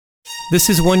This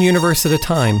is One Universe at a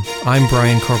Time. I'm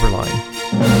Brian Coberline.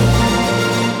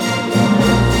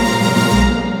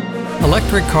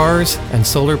 Electric cars and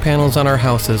solar panels on our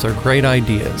houses are great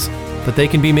ideas, but they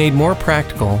can be made more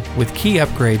practical with key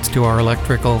upgrades to our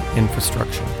electrical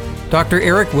infrastructure. Dr.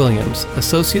 Eric Williams,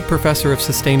 Associate Professor of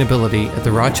Sustainability at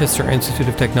the Rochester Institute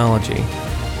of Technology,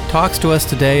 talks to us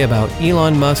today about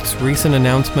Elon Musk's recent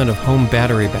announcement of home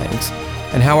battery banks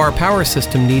and how our power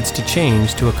system needs to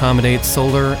change to accommodate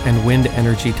solar and wind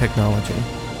energy technology.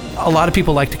 A lot of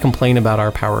people like to complain about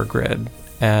our power grid,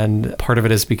 and part of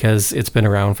it is because it's been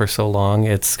around for so long.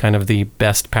 It's kind of the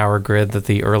best power grid that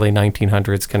the early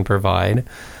 1900s can provide.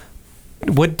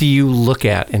 What do you look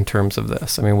at in terms of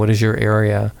this? I mean, what is your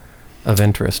area of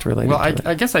interest related to it?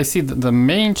 I guess I see that the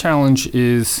main challenge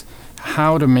is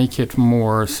how to make it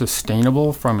more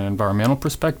sustainable from an environmental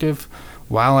perspective,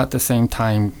 while at the same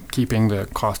time keeping the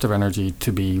cost of energy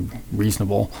to be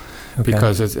reasonable. Okay.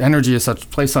 Because energy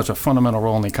plays such a fundamental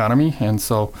role in the economy, and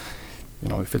so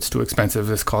if it's too expensive,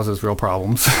 this causes real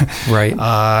problems. Right.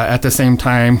 At the same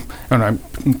time,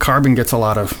 carbon gets a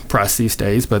lot of press these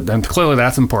days, but then clearly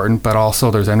that's important. But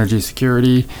also there's energy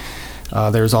security.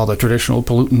 There's all the traditional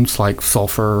pollutants like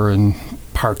sulfur and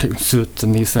soot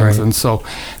and these things. Right. And so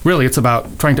really it's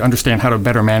about trying to understand how to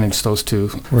better manage those two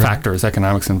factors,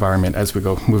 economics, environment, as we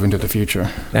move into the future.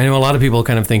 I know a lot of people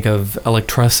kind of think of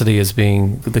electricity as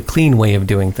being the clean way of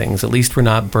doing things. At least we're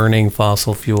not burning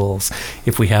fossil fuels.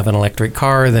 If we have an electric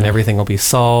car, then everything will be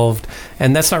solved.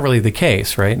 And that's not really the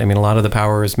case, right? I mean, a lot of the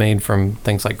power is made from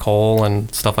things like coal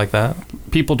and stuff like that.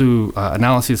 People do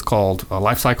analyses called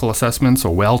life cycle assessments,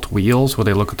 or WELT wheels, where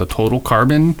they look at the total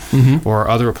carbon or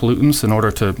other pollutants in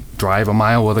order to drive a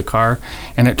mile with a car.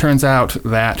 And it turns out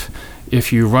that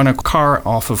if you run a car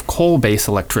off of coal-based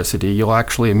electricity, you'll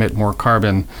actually emit more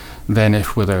carbon than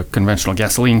if with a conventional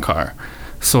gasoline car.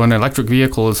 So an electric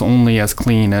vehicle is only as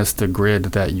clean as the grid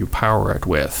that you power it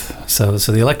with. So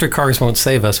the electric cars won't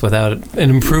save us without an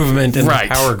improvement in the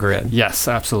power grid. Yes,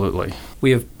 absolutely.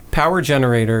 We have power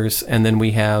generators, and then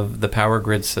we have the power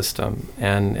grid system.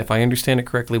 And if I understand it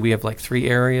correctly, we have like 3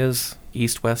 areas: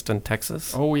 East, West, and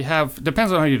Texas. Oh, we have,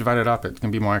 depends on how you divide it up. It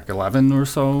can be more like 11 or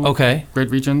so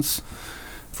grid regions.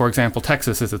 For example,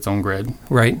 Texas is its own grid,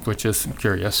 which is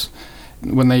curious.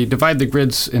 When they divide the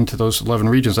grids into those 11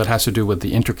 regions, that has to do with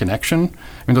the interconnection.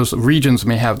 I mean, those regions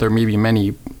there may be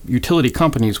many utility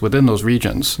companies within those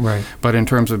regions. Right. But in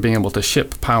terms of being able to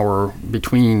ship power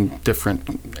between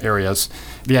different areas,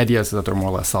 the idea is that they're more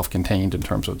or less self-contained in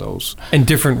terms of those. And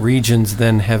different regions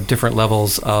then have different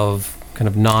levels of kind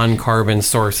of non-carbon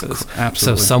sources.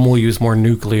 Absolutely. So some will use more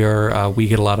nuclear. We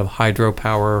get a lot of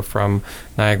hydropower from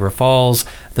Niagara Falls.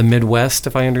 The Midwest,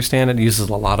 if I understand it, uses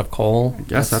a lot of coal.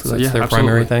 Yes, that's their absolutely.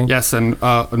 Primary thing. Yes, and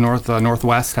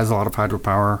Northwest has a lot of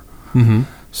hydropower. Mm-hmm.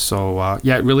 So,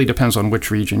 it really depends on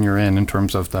which region you're in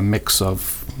terms of the mix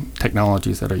of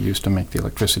technologies that are used to make the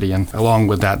electricity, and along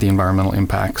with that, the environmental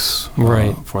impacts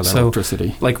for the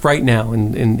electricity. Like right now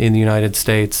in the United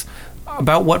States,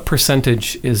 about what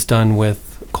percentage is done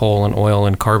with coal and oil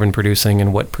and carbon producing,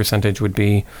 and what percentage would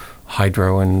be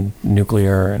hydro and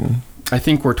nuclear? And I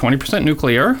think we're 20%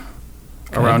 nuclear,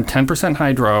 around 10%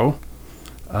 hydro,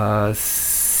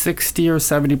 60 or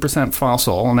 70%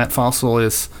 fossil, and that fossil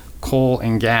is coal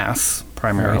and gas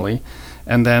primarily,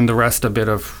 and then the rest a bit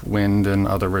of wind and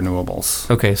other renewables.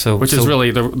 Okay, which is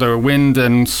really the wind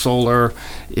and solar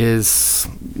is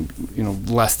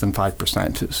less than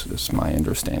 5% is my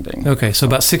understanding. Okay, so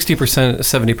about 60%,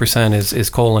 70% is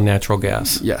coal and natural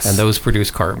gas. Yes, and those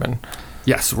produce carbon.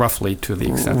 Yes, roughly to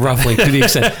the extent.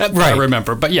 Right. I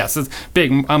remember, but yes, it's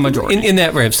big, a majority. In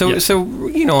that range. So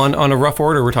on a rough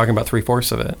order, we're talking about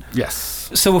 3/4 of it.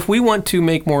 Yes. So if we want to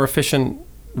make more efficient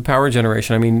power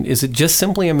generation, I mean, is it just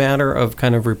simply a matter of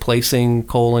kind of replacing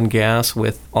coal and gas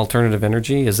with alternative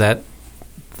energy? Is that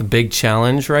the big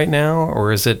challenge right now,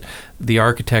 or is it the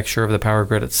architecture of the power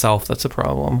grid itself that's a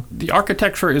problem? The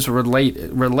architecture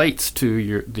relates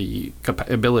to the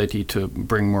ability to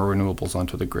bring more renewables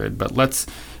onto the grid. But let's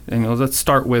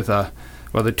start with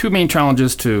the 2 main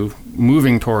challenges to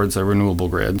moving towards a renewable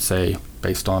grid, say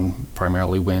based on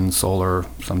primarily wind, solar,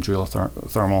 some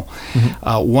geothermal.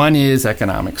 Mm-hmm. One is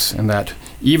economics, in that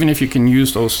even if you can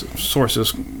use those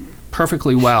sources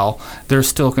perfectly well, there's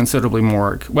still considerably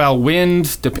more. Well,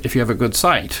 wind, if you have a good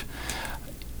site,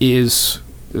 is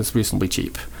reasonably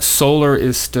cheap. Solar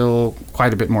is still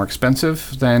quite a bit more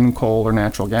expensive than coal or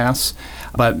natural gas,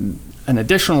 but an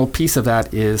additional piece of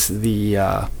that is the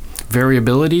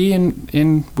variability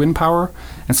in wind power.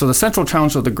 And so the central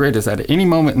challenge of the grid is that at any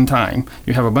moment in time,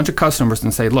 you have a bunch of customers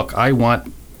and say, look, I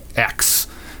want X.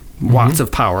 watts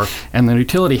of power, and the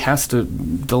utility has to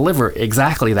deliver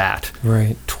exactly that,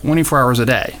 right, 24 hours a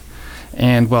day.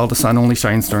 And well, the sun only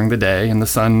shines during the day, and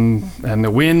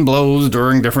the wind blows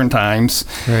during different times.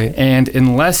 Right. And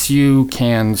unless you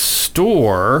can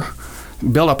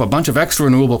build up a bunch of extra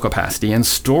renewable capacity and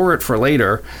store it for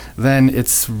later, then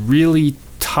it's really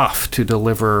tough to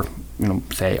deliver,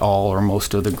 say all or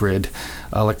most of the grid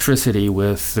electricity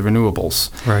with the renewables.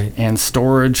 Right. And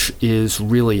storage is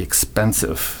really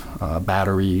expensive.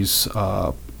 Batteries,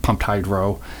 pumped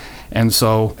hydro. And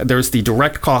so there's the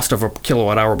direct cost of a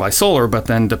kilowatt hour by solar, but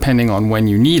then depending on when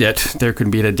you need it, there could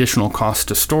be an additional cost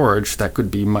to storage that could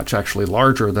be much actually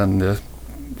larger than the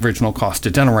original cost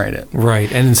to generate it. Right.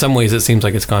 And in some ways it seems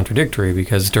like it's contradictory,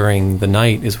 because during the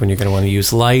night is when you're going to want to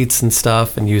use lights and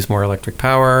stuff and use more electric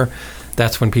power.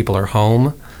 That's when people are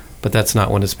home. But that's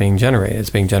not when it's being generated.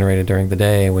 It's being generated during the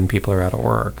day when people are out of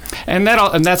work. And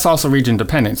that's also region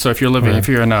dependent. So if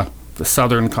you're in the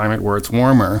southern climate where it's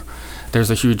warmer, there's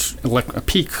a huge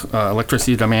peak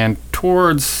electricity demand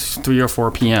towards 3 or 4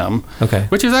 p.m., okay,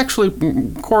 which is actually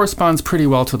corresponds pretty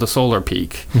well to the solar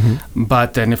peak. Mm-hmm.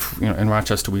 But then if in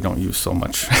Rochester we don't use so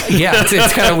much. Yeah,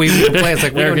 it's kind of we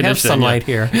don't have sunlight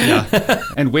here. Yeah,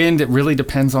 and wind, it really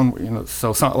depends on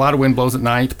a lot of wind blows at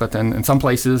night, but then in some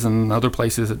places and other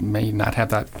places it may not have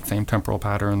that same temporal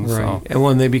pattern. Right, so. and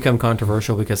when they become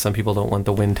controversial because some people don't want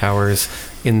the wind towers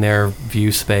in their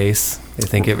view space. I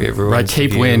think it ruins right,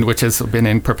 Cape Wind, which has been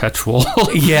in perpetual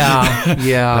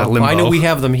yeah limbo. I know we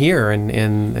have them here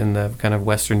in the kind of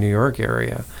western New York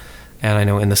area, and I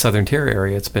know in the Southern Tier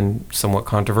area it's been somewhat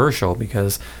controversial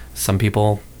because some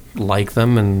people like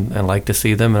them and like to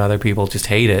see them, and other people just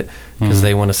hate it because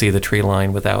they want to see the tree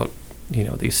line without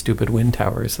these stupid wind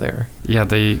towers there. Yeah,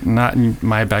 the not in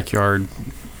my backyard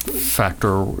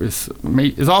factor is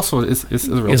also a real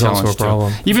challenge also a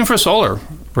problem. too. Even for solar.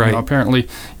 Right. Apparently,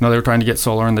 they were trying to get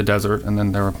solar in the desert, and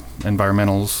then their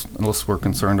environmentalists were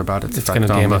concerned about its effect going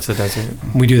to on damage the desert.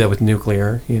 We do that with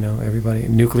nuclear. Everybody.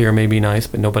 Nuclear may be nice,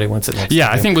 but nobody wants it next.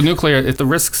 Yeah, I think with nuclear, the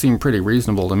risks seem pretty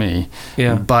reasonable to me.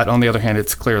 Yeah. But on the other hand,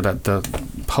 it's clear that the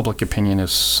public opinion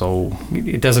is so.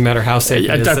 It doesn't matter how safe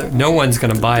it is. No one's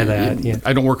going to buy that. Yeah.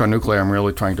 I don't work on nuclear. I'm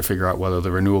really trying to figure out whether the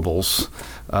renewables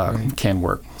can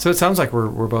work. So it sounds like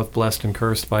we're both blessed and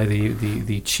cursed by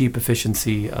the cheap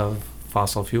efficiency of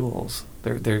fossil fuels.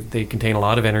 They contain a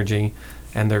lot of energy,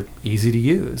 and they're easy to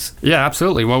use. Yeah,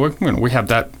 absolutely. Well, we have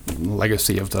that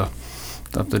legacy of the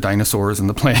dinosaurs and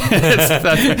the planets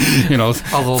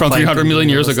from 300 million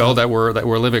years ago that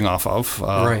we're living off of.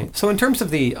 Right. So in terms of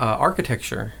the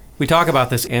architecture, we talk about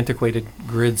this antiquated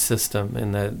grid system,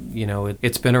 and that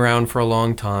it's been around for a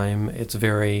long time. It's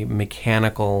very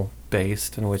mechanical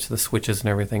based, in which the switches and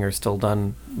everything are still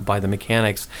done by the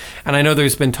mechanics. And I know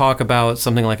there's been talk about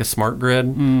something like a smart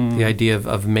grid, the idea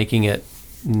of making it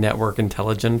network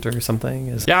intelligent or something.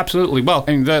 Yeah, absolutely. Well,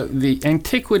 and the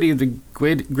antiquity of the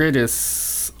grid is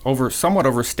somewhat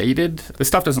overstated. This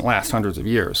stuff doesn't last hundreds of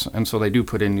years, and so they do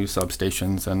put in new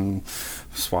substations and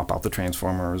swap out the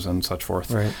transformers and such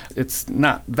forth. Right. It's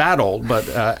not that old, but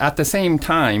at the same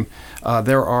time,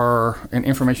 an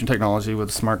information technology with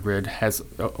a smart grid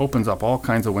opens up all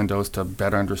kinds of windows to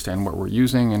better understand what we're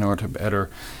using in order to better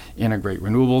integrate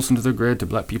renewables into the grid, to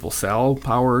let people sell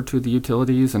power to the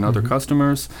utilities and other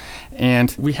customers.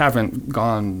 And we haven't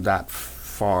gone that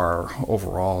far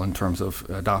overall in terms of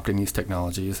adopting these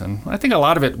technologies. And I think a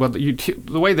lot of it,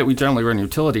 the way that we generally run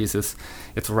utilities is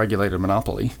it's a regulated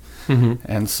monopoly.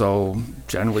 And so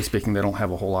generally speaking, they don't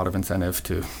have a whole lot of incentive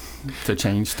to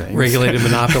change things. Regulated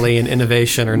monopoly and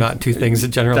innovation are not two things that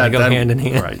generally go hand in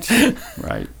hand.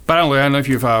 Right. But I don't know if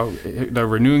you've they're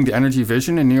renewing the energy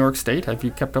vision in New York State. Have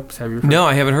you kept up? Have you heard? No,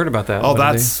 I haven't heard about that. Oh,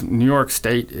 New York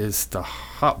State is the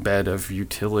hotbed of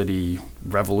utility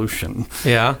revolution.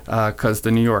 Yeah. Because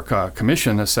the New York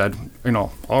Commission has said,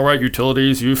 all right,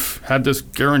 utilities, you've had this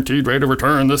guaranteed rate of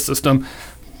return, this system,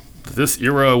 this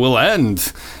era will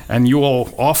end, and you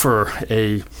will offer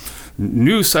a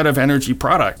new set of energy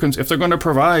products. If they're going to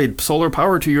provide solar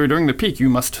power to you during the peak, you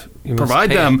must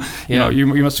provide them.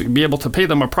 You must be able to pay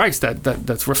them a price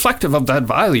that's reflective of that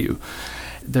value.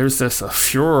 There's this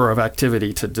furor of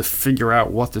activity to just figure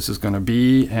out what this is going to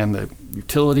be, and the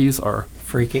utilities are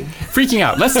freaking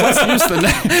out. Let's use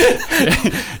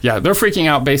the yeah, they're freaking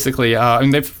out basically,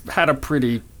 and they've had a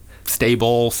pretty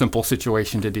stable, simple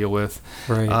situation to deal with.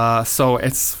 Right. So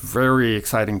it's very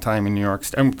exciting time in New York,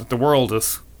 and the world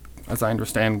is, as I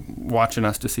understand, watching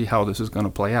us to see how this is going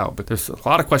to play out. But there's a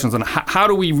lot of questions on how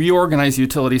do we reorganize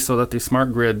utilities so that the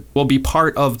smart grid will be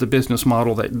part of the business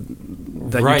model that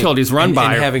right. utilities run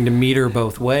by. And having to meter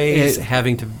both ways,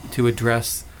 having to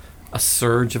address a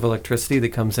surge of electricity that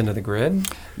comes into the grid.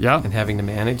 Yeah. And having to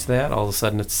manage that. All of a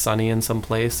sudden it's sunny in some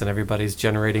place and everybody's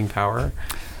generating power.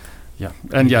 Yeah.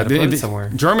 And somewhere.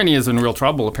 Germany is in real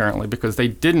trouble apparently because they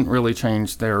didn't really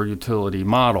change their utility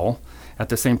model. At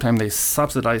the same time, they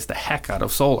subsidized the heck out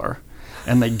of solar.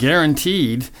 And they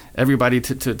guaranteed everybody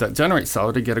to generate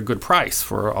solar to get a good price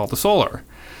for all the solar.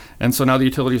 And so now the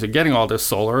utilities are getting all this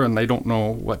solar, and they don't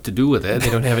know what to do with it.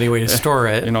 They don't have any way to store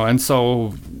it. And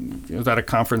so I was at a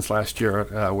conference last year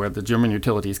where the German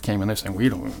utilities came, and they're saying,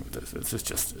 this is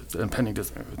just it's impending,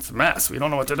 it's a mess. We don't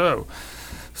know what to do.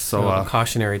 So a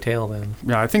cautionary tale then.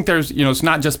 Yeah, I think there's, it's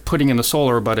not just putting in the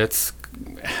solar, but it's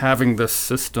having the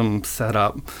system set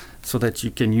up so that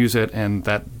you can use it and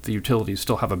that the utilities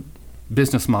still have a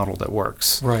business model that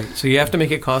works. Right. So you have to make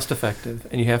it cost effective,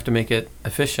 and you have to make it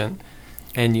efficient,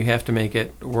 and you have to make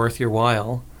it worth your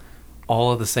while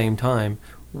all at the same time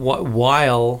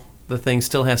while the thing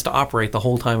still has to operate the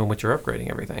whole time in which you're upgrading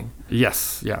everything.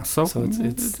 Yes, yeah. So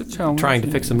it's a challenge. Trying to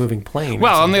fix a moving plane.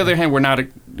 Well, on the other hand, we're not,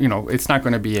 it's not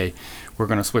going to be we're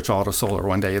going to switch all to solar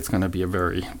one day. It's going to be a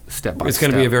very step-by-step. It's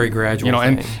going to be a very gradual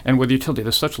thing. And with utility,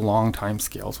 there's such long time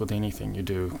scales with anything you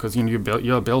do. Because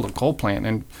you'll build a coal plant,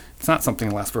 and it's not something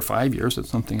that lasts for 5 years. It's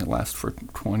something that lasts for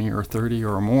 20 or 30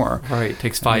 or more. Right. It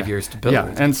takes 5 years to build.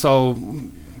 Yeah, and so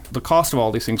the cost of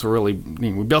all these things were really,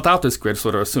 we built out this grid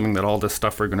sort of assuming that all this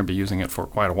stuff we're going to be using it for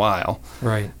quite a while.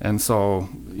 Right. And so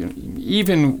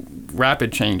even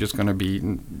rapid change is going to be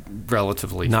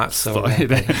relatively not so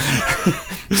rapid.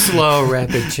 Slow,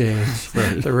 rapid change.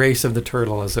 Right. The race of the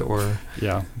turtle, as it were.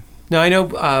 Yeah. Now, I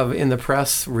know in the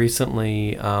press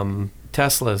recently,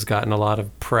 Tesla's gotten a lot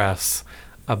of press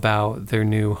about their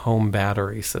new home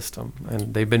battery system.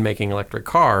 And they've been making electric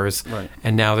cars, right.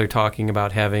 And now they're talking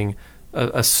about having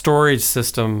a storage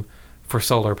system for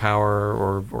solar power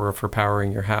or for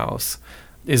powering your house.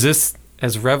 Is this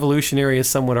as revolutionary as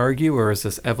some would argue, or is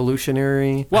this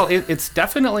evolutionary? Well, it's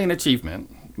definitely an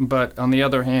achievement, but on the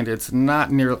other hand, it's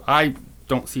not I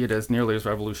don't see it as nearly as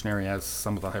revolutionary as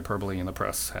some of the hyperbole in the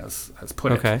press has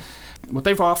put it. What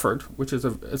they've offered, which is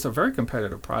it's a very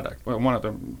competitive product. Well, one of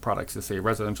the products is a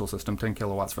residential system, 10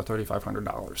 kilowatts for $3,500.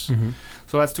 Mm-hmm.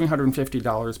 So that's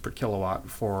 $350 per kilowatt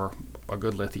for a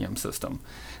good lithium system.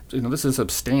 This is a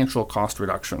substantial cost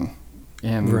reduction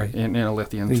in a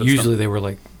lithium system. Usually they were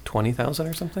like $20,000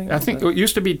 or something? I think it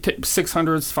used to be $600,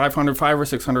 $500 or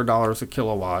 $600 a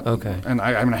kilowatt. Okay. And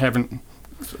I haven't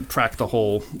tracked the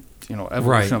whole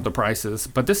evolution of the prices,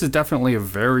 but this is definitely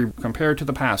compared to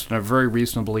the past, a very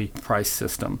reasonably priced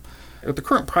system. At the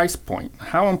current price point,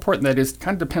 how important that is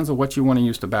kind of depends on what you want to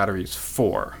use the batteries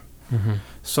for. Mm-hmm.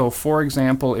 So, for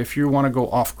example, if you want to go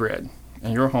off-grid,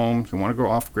 in your home, you want to go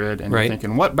off-grid, and you're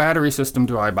thinking, what battery system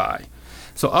do I buy?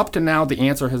 So up to now, the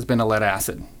answer has been a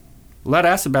lead-acid.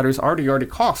 Lead-acid batteries already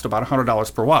cost about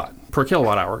 $100 per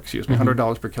kilowatt hour,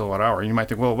 $100 per kilowatt hour. And you might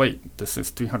think, well, wait, this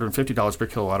is $350 per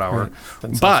kilowatt hour.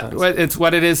 Right. But it's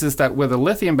what it is that with a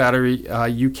lithium battery,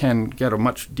 you can get a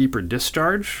much deeper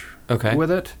discharge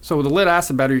with it. So with a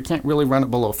lead-acid battery, you can't really run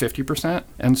it below 50%.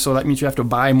 And so that means you have to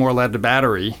buy more lead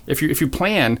battery. If you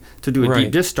plan to do a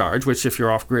deep discharge, which if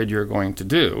you're off-grid you're going to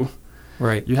do,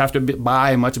 you have to buy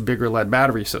a much bigger lead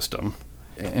battery system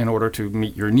in order to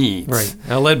meet your needs. Right.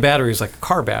 Now, lead battery is like a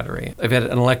car battery. I've had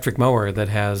an electric mower that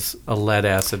has a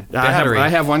lead-acid battery. I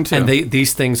have one, too. And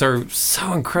these things are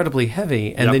so incredibly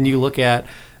heavy. And then you look at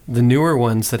the newer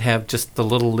ones that have just the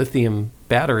little lithium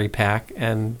battery pack,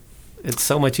 and it's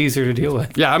so much easier to deal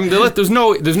with. Yeah, I mean, there's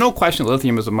no question that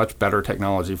lithium is a much better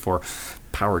technology for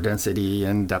power density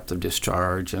and depth of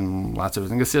discharge and lots of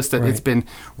things. It's just that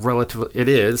it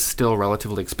is still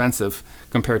relatively expensive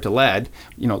compared to lead.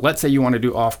 Let's say you want to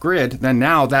do off-grid, then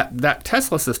now that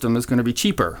Tesla system is going to be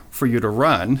cheaper for you to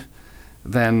run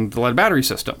than the lead battery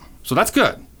system. So that's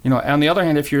good. On the other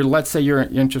hand, let's say you're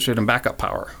interested in backup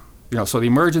power, so the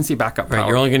emergency backup power.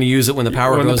 You're only going to use it when the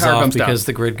power goes off because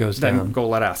the grid goes down. Then go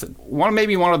lead acid. One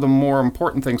of the more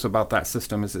important things about that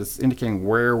system is it's indicating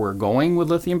where we're going with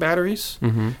lithium batteries.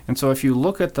 Mm-hmm. And so if you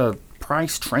look at the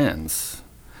price trends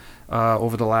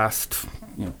over the last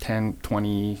 10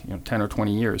 or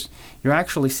 20 years, you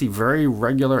actually see very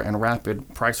regular and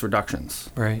rapid price reductions.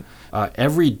 Right.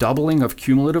 Every doubling of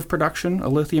cumulative production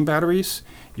of lithium batteries,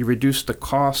 you reduce the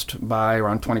cost by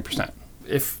around 20%.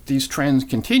 If these trends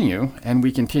continue and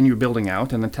we continue building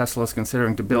out, and then Tesla is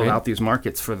considering to build out these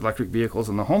markets for electric vehicles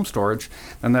and the home storage,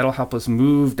 then that'll help us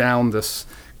move down this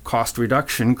cost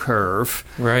reduction curve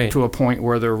to a point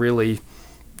where they're really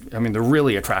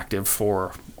attractive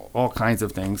for all kinds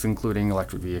of things, including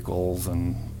electric vehicles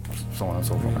and so on and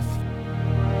so forth.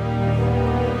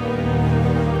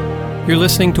 You're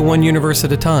listening to One Universe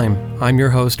at a Time. I'm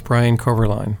your host, Brian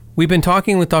Coverline. We've been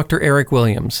talking with Dr. Eric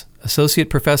Williams, Associate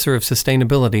Professor of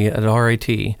Sustainability at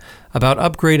RIT, about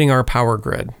upgrading our power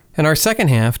grid. In our second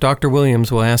half, Dr. Williams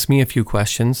will ask me a few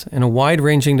questions and a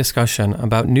wide-ranging discussion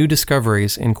about new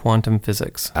discoveries in quantum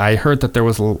physics. I heard that there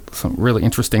was some really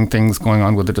interesting things going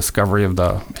on with the discovery of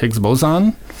the Higgs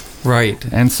boson. Right.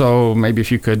 And so maybe if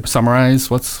you could summarize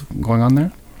what's going on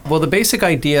there? Well, the basic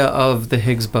idea of the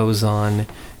Higgs boson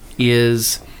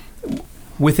is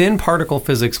within particle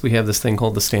physics, we have this thing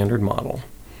called the Standard Model.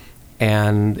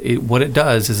 And what it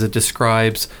does is it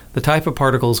describes the type of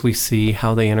particles we see,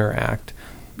 how they interact,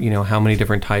 how many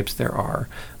different types there are.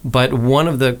 But one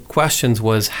of the questions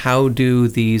was, how do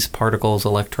these particles,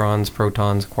 electrons,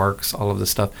 protons, quarks, all of this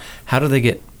stuff, how do they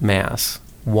get mass?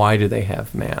 Why do they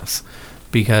have mass?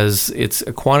 Because it's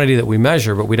a quantity that we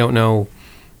measure, but we don't know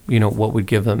what would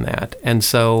give them that. And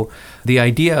so the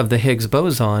idea of the Higgs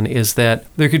boson is that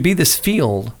there could be this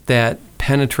field that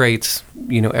penetrates,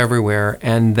 everywhere,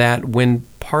 and that when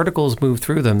particles move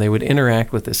through them, they would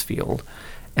interact with this field,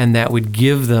 and that would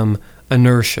give them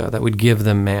inertia, that would give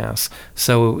them mass.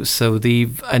 So the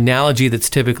analogy that's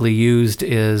typically used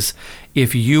is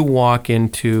if you walk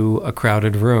into a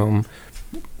crowded room,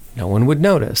 no one would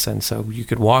notice. And so you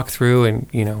could walk through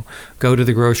and, go to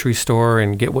the grocery store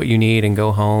and get what you need and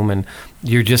go home, and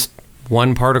you're just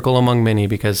one particle among many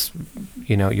because,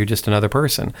 you're just another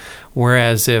person.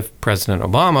 Whereas if President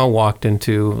Obama walked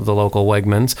into the local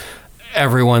Wegmans,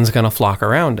 everyone's going to flock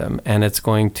around him, and it's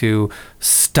going to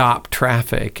stop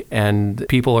traffic, and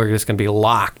people are just going to be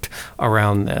locked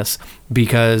around this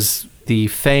because the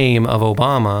fame of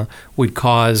Obama would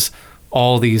cause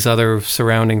all these other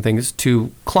surrounding things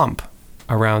to clump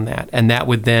around that, and that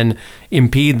would then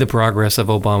impede the progress of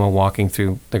Obama walking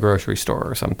through the grocery store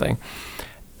or something.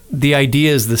 The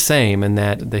idea is the same in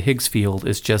that the Higgs field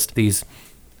is just these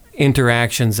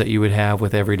interactions that you would have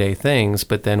with everyday things,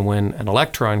 but then when an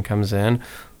electron comes in,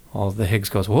 all the Higgs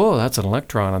goes, whoa, that's an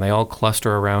electron, and they all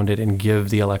cluster around it and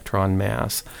give the electron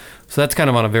mass. So that's kind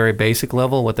of on a very basic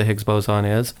level what the Higgs boson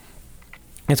is.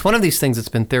 It's one of these things that's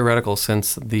been theoretical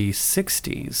since the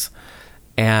 60s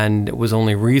and was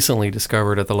only recently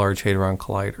discovered at the Large Hadron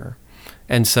Collider.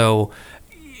 And so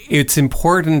it's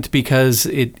important because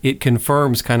it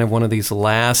confirms kind of one of these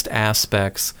last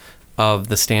aspects of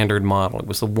the Standard Model. It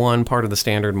was the one part of the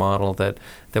Standard Model that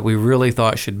we really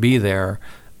thought should be there,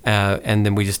 and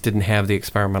then we just didn't have the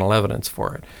experimental evidence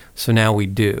for it. So now we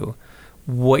do.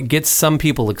 What gets some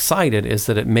people excited is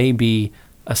that it may be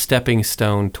a stepping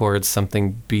stone towards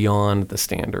something beyond the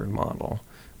Standard Model,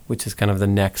 which is kind of the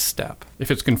next step.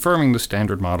 If it's confirming the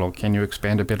Standard Model, can you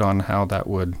expand a bit on how that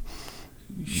would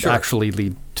actually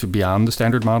lead to beyond the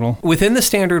Standard Model? Within the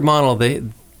Standard Model,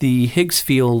 the Higgs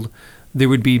field, there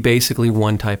would be basically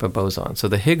one type of boson. So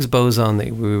the Higgs boson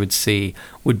that we would see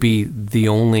would be the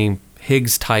only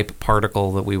Higgs-type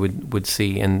particle that we would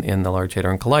see in the Large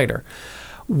Hadron Collider.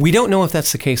 We don't know if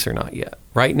that's the case or not yet.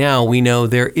 Right now, we know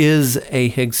there is a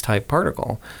Higgs-type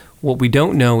particle. What we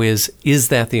don't know is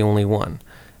that the only one?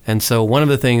 And so one of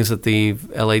the things that the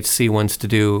LHC wants to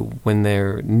do when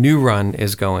their new run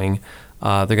is going,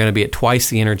 they're going to be at twice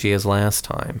the energy as last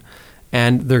time.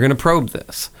 And they're going to probe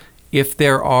this. If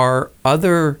there are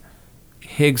other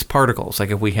Higgs particles,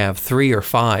 like if we have 3 or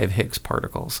 5 Higgs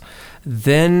particles,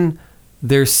 then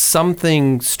there's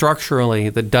something structurally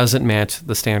that doesn't match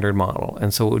the Standard Model.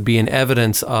 And so it would be an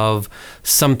evidence of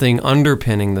something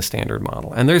underpinning the Standard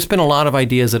Model. And there's been a lot of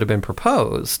ideas that have been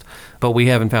proposed, but we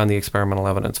haven't found the experimental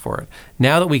evidence for it.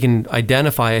 Now that we can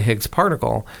identify a Higgs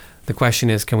particle, the question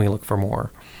is, can we look for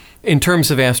more? In terms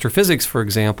of astrophysics, for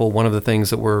example, one of the things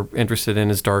that we're interested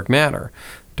in is dark matter.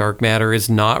 Dark matter is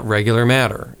not regular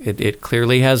matter. It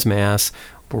clearly has mass.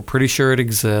 We're pretty sure it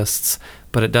exists,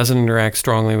 but it doesn't interact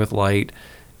strongly with light,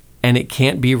 and it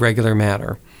can't be regular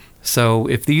matter. So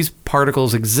if these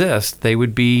particles exist, they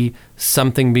would be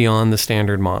something beyond the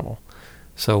Standard Model.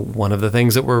 So one of the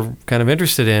things that we're kind of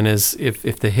interested in is if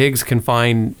the Higgs can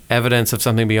find evidence of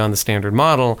something beyond the Standard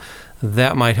Model,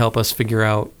 that might help us figure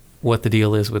out what the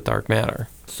deal is with dark matter.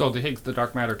 So the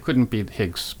dark matter couldn't be the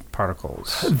Higgs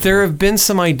particles? There have been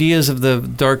some ideas of the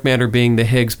dark matter being the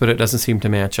Higgs, but it doesn't seem to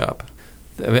match up.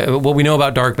 What we know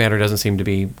about dark matter doesn't seem to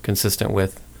be consistent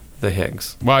with the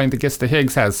Higgs. Well, I guess the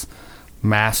Higgs has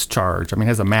mass charge. I mean, it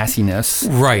has a massiness.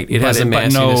 Right. It has a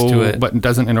massiness to it. But it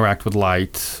doesn't interact with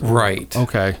light. Right.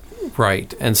 Okay.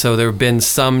 Right. And so there have been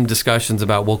some discussions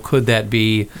about, well, could that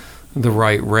be the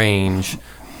right range?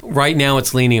 Right now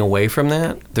it's leaning away from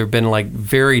that. There have been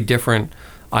very different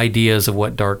ideas of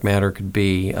what dark matter could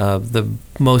be. The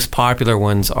most popular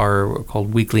ones are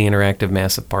called weakly interactive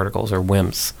massive particles, or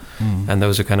WIMPs, and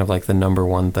those are kind of like the number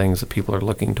one things that people are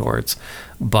looking towards.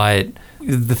 But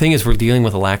the thing is, we're dealing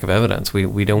with a lack of evidence.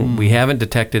 We haven't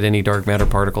detected any dark matter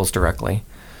particles directly,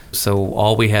 so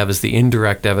all we have is the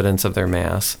indirect evidence of their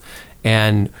mass.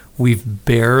 And we've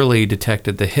barely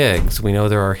detected the Higgs. We know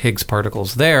there are Higgs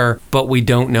particles there, but we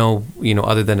don't know,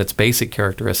 other than its basic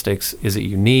characteristics, is it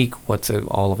unique?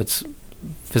 All of its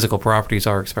physical properties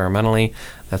are experimentally?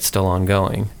 That's still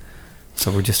ongoing.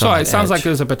 So we're just on the it sounds edge. like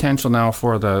there's a potential now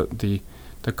for the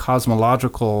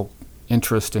cosmological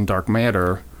interest in dark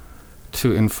matter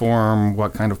to inform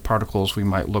what kind of particles we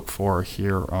might look for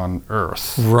here on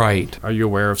Earth. Right. Are you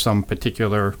aware of some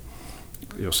particular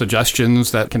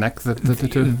suggestions that connect the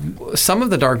two? Some of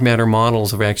the dark matter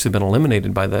models have actually been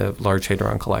eliminated by the Large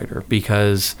Hadron Collider,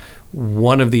 because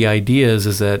one of the ideas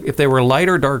is that if they were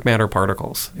lighter dark matter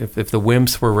particles, if the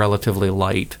WIMPs were relatively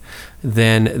light,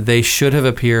 then they should have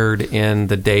appeared in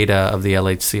the data of the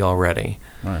LHC already.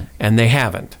 Right. And they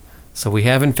haven't. So we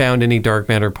haven't found any dark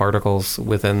matter particles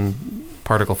within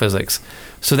particle physics.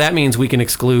 So that means we can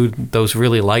exclude those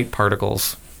really light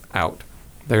particles out.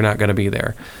 They're not going to be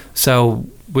there. So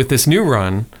with this new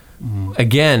run,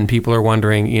 again, people are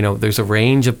wondering, there's a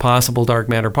range of possible dark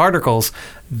matter particles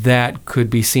that could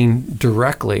be seen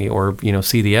directly, or,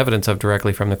 see the evidence of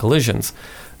directly from the collisions.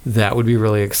 That would be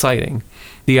really exciting.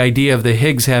 The idea of the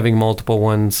Higgs having multiple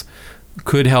ones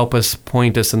could help us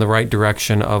point us in the right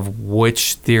direction of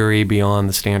which theory beyond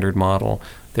the standard model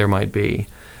there might be.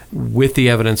 With the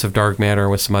evidence of dark matter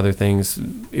and with some other things,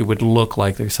 it would look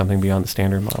like there's something beyond the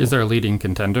standard model. Is there a leading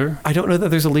contender? I don't know that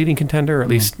there's a leading contender, at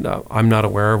least I'm not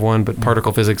aware of one, but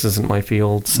particle physics isn't my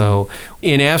field. So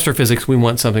in astrophysics, we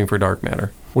want something for dark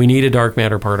matter. We need a dark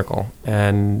matter particle,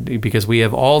 and because we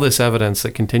have all this evidence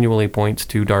that continually points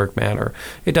to dark matter.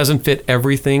 It doesn't fit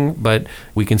everything, but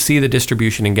we can see the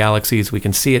distribution in galaxies. We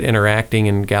can see it interacting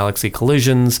in galaxy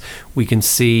collisions. We can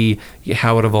see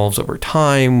how it evolves over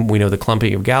time. We know the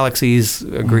clumping of galaxies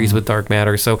agrees with dark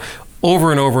matter. So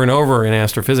over and over and over in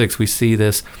astrophysics, we see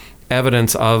this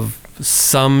evidence of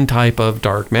some type of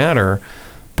dark matter,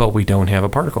 but we don't have a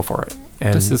particle for it.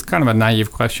 And this is kind of a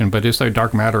naive question, but is there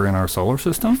dark matter in our solar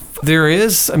system? There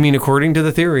is. According to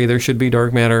the theory, there should be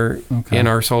dark matter in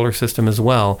our solar system as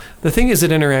well. The thing is,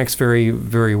 it interacts very,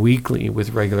 very weakly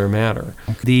with regular matter.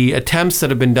 The attempts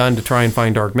that have been done to try and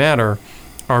find dark matter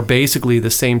are basically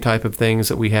the same type of things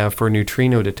that we have for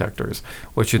neutrino detectors,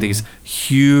 which are these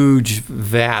huge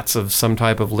vats of some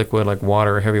type of liquid like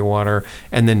water or heavy water,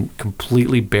 and then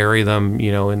completely bury them,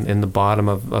 in the bottom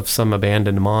of some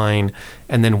abandoned mine,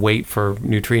 and then wait for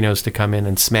neutrinos to come in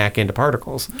and smack into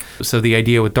particles. So the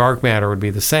idea with dark matter would be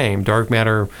the same. Dark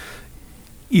matter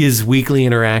is weakly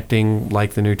interacting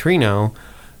like the neutrino.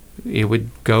 It would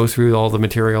go through all the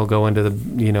material, go into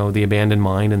the abandoned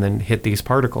mine, and then hit these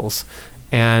particles.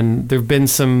 And there have been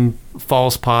some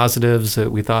false positives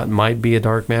that we thought might be a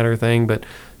dark matter thing, but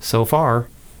so far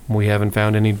we haven't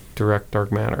found any direct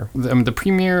dark matter. The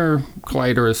premier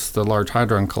collider is the Large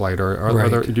Hadron Collider.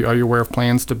 Are you aware of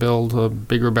plans to build a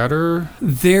bigger, better?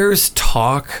 There's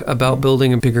talk about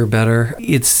building a bigger, better.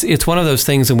 It's one of those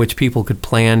things in which people could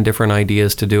plan different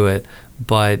ideas to do it,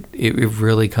 but it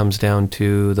really comes down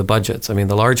to the budgets. The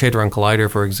Large Hadron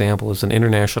Collider, for example, is an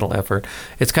international effort.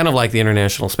 It's kind of like the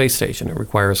International Space Station. It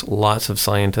requires lots of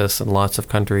scientists and lots of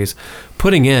countries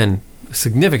putting in a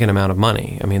significant amount of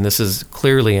money. This is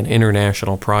clearly an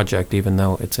international project, even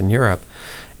though it's in Europe.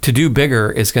 To do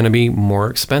bigger is going to be more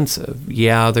expensive.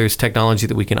 Yeah, there's technology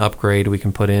that we can upgrade. We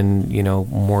can put in,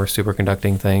 more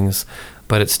superconducting things,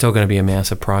 but it's still going to be a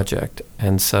massive project.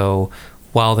 And so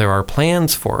while there are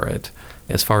plans for it,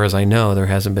 as far as I know, there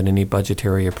hasn't been any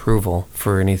budgetary approval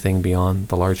for anything beyond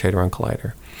the Large Hadron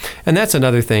Collider. And that's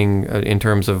another thing in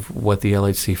terms of what the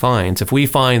LHC finds. If we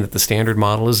find that the standard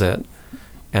model is it,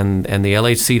 and the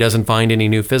LHC doesn't find any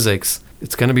new physics,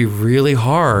 it's going to be really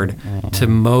hard to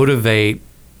motivate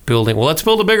building. Well, let's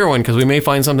build a bigger one because we may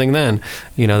find something then.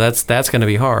 That's going to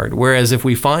be hard. Whereas if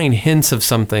we find hints of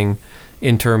something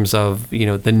in terms of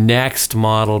the next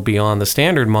model beyond the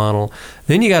standard model,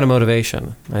 then you got a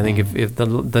motivation. I think if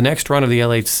the next run of the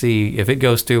LHC, if it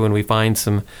goes through and we find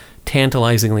some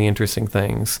tantalizingly interesting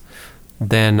things,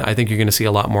 then I think you're going to see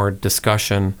a lot more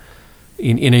discussion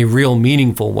in a real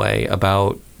meaningful way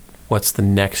about what's the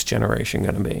next generation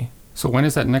going to be. So when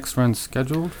is that next run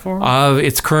scheduled for?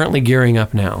 It's currently gearing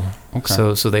up now.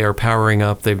 Okay. So they are powering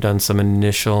up. They've done some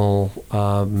initial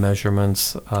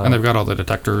measurements. And they've got all the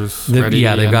detectors ready?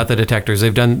 Yeah, they've got the detectors. They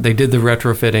did the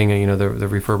retrofitting, the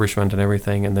refurbishment and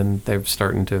everything, and then they're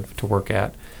starting to work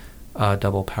at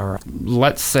double power.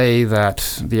 Let's say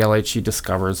that the LHC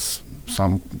discovers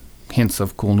some hints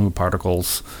of cool new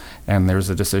particles, and there's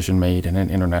a decision made and an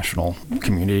international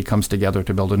community comes together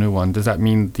to build a new one. Does that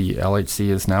mean the LHC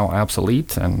is now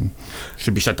obsolete and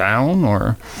should be shut down,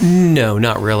 or? No,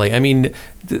 not really. I mean,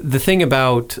 the thing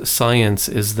about science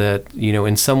is that,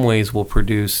 in some ways we'll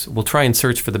try and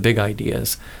search for the big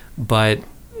ideas, but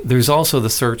there's also the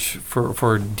search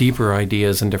for deeper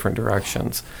ideas in different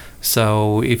directions.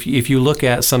 So if you look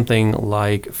at something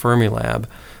like Fermilab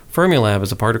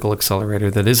is a particle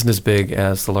accelerator that isn't as big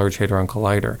as the Large Hadron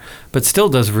Collider, but still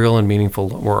does real and meaningful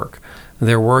work.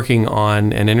 They're working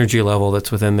on an energy level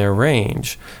that's within their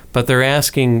range, but they're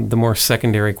asking the more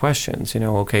secondary questions.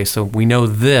 Okay, so we know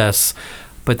this,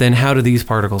 but then how do these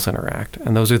particles interact?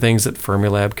 And those are things that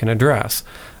Fermilab can address.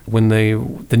 When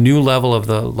the new level of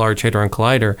the Large Hadron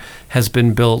Collider has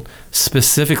been built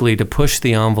specifically to push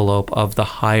the envelope of the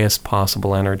highest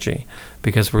possible energy,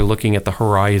 because we're looking at the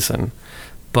horizon.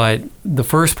 But the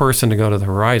first person to go to the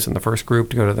horizon, the first group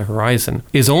to go to the horizon,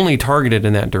 is only targeted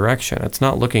in that direction. It's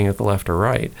not looking at the left or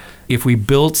right. If we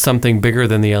built something bigger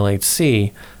than the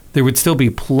LHC, there would still be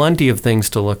plenty of things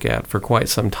to look at for quite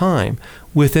some time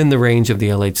within the range of the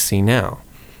LHC now.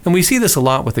 And we see this a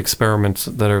lot with experiments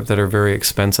that are very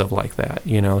expensive like that.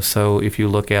 So if you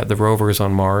look at the rovers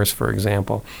on Mars, for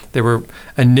example, there were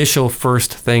initial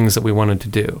first things that we wanted to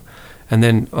do. And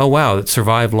then, oh wow, it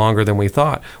survived longer than we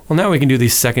thought. Well, now we can do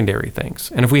these secondary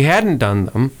things. And if we hadn't done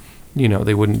them,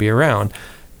 they wouldn't be around.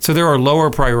 So there are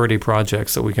lower priority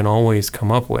projects that we can always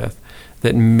come up with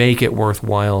that make it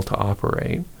worthwhile to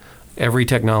operate. Every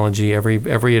technology,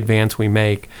 every advance we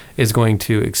make is going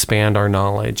to expand our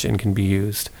knowledge and can be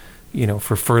used,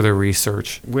 for further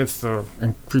research. With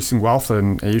increasing wealth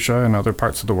in Asia and other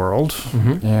parts of the world,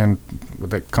 and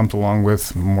that comes along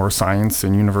with more science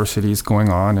and universities going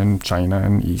on in China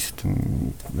and East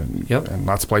and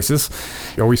lots of places,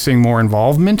 are we seeing more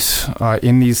involvement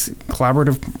in these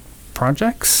collaborative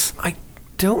projects? I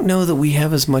don't know that we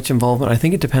have as much involvement. I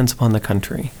think it depends upon the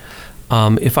country.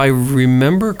 If I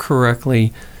remember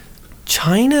correctly,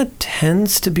 China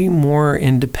tends to be more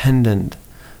independent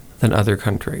than other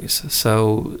countries.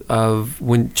 So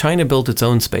when China built its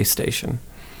own space station,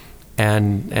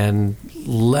 and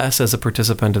less as a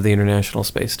participant of the International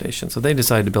Space Station, so they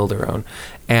decided to build their own.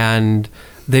 And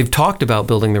they've talked about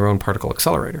building their own particle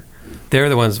accelerator. They're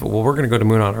the ones, well, we're going to go to the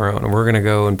moon on our own, and we're going to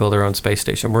go and build our own space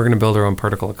station. We're going to build our own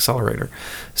particle accelerator.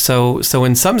 So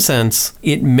in some sense,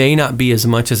 it may not be as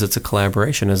much as it's a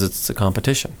collaboration as it's a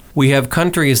competition. We have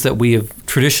countries that we have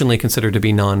traditionally considered to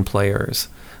be non-players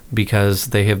because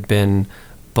they have been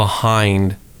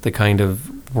behind the kind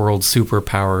of world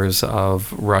superpowers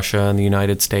of Russia and the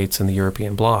United States and the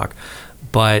European bloc.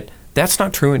 But that's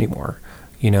not true anymore.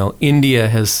 India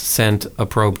has sent a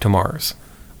probe to Mars,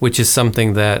 which is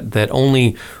something that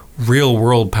only real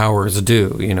world powers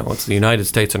do. It's the United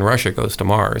States and Russia goes to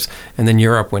Mars, and then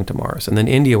Europe went to Mars, and then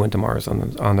India went to Mars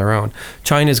on their own.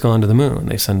 China's gone to the moon.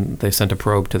 They sent a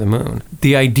probe to the moon.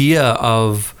 The idea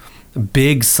of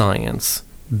big science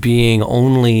being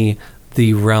only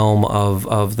the realm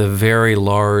of the very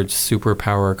large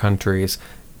superpower countries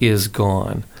is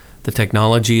gone. The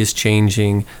technology is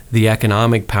changing. The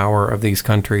economic power of these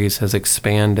countries has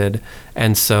expanded.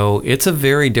 And so it's a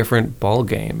very different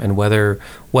ballgame. And whether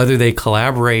they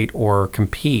collaborate or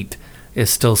compete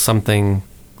is still something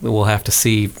that we'll have to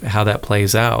see how that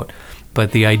plays out.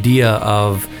 But the idea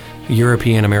of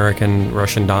European, American,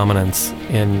 Russian dominance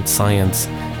in science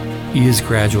is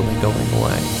gradually going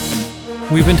away.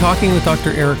 We've been talking with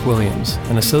Dr. Eric Williams,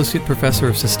 an Associate Professor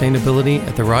of Sustainability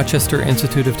at the Rochester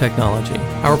Institute of Technology.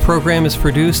 Our program is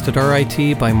produced at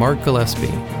RIT by Mark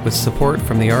Gillespie, with support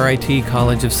from the RIT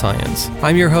College of Science.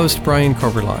 I'm your host, Brian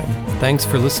Koberlein. Thanks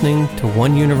for listening to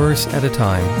One Universe at a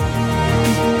Time.